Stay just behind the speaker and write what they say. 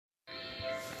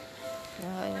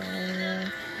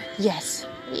Yes,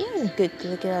 even good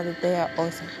looking, they are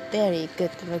also very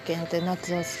good looking, not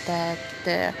just that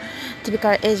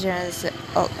typical Asians.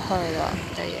 Oh, hold on.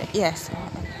 Yes,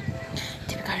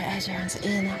 typical Asians,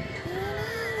 even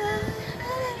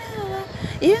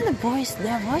the voice,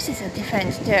 their voices are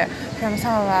different too from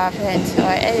some of our friends. Or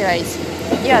anyways,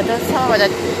 yeah, that's some of the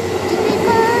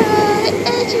typical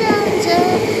Asians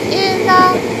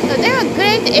so they are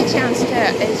great Asians too.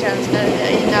 Asians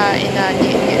in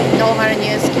a normal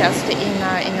newscast in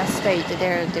a state,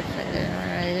 they're different.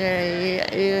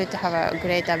 You have a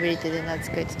great ability, then that's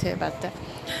good too. But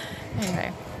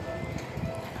anyway,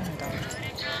 hold on.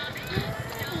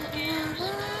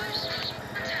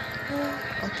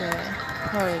 Okay,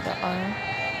 hold on.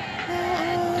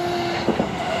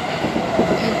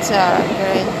 It's a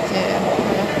great.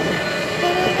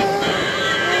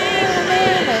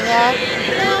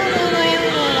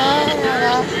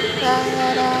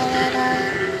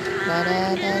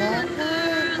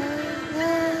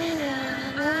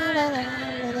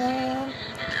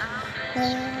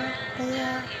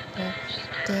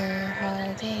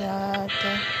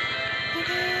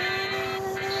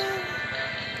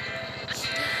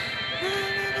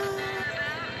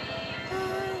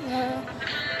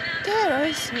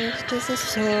 This is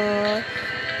so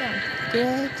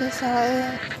great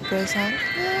sound, great sound,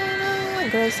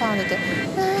 great sound.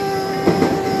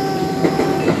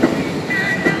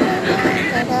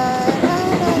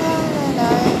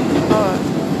 Oh,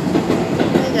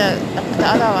 the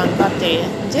other one battery.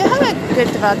 Do you have a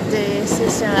good battery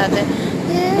system that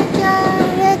you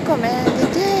can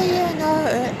recommend? Do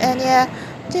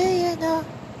you know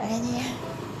any?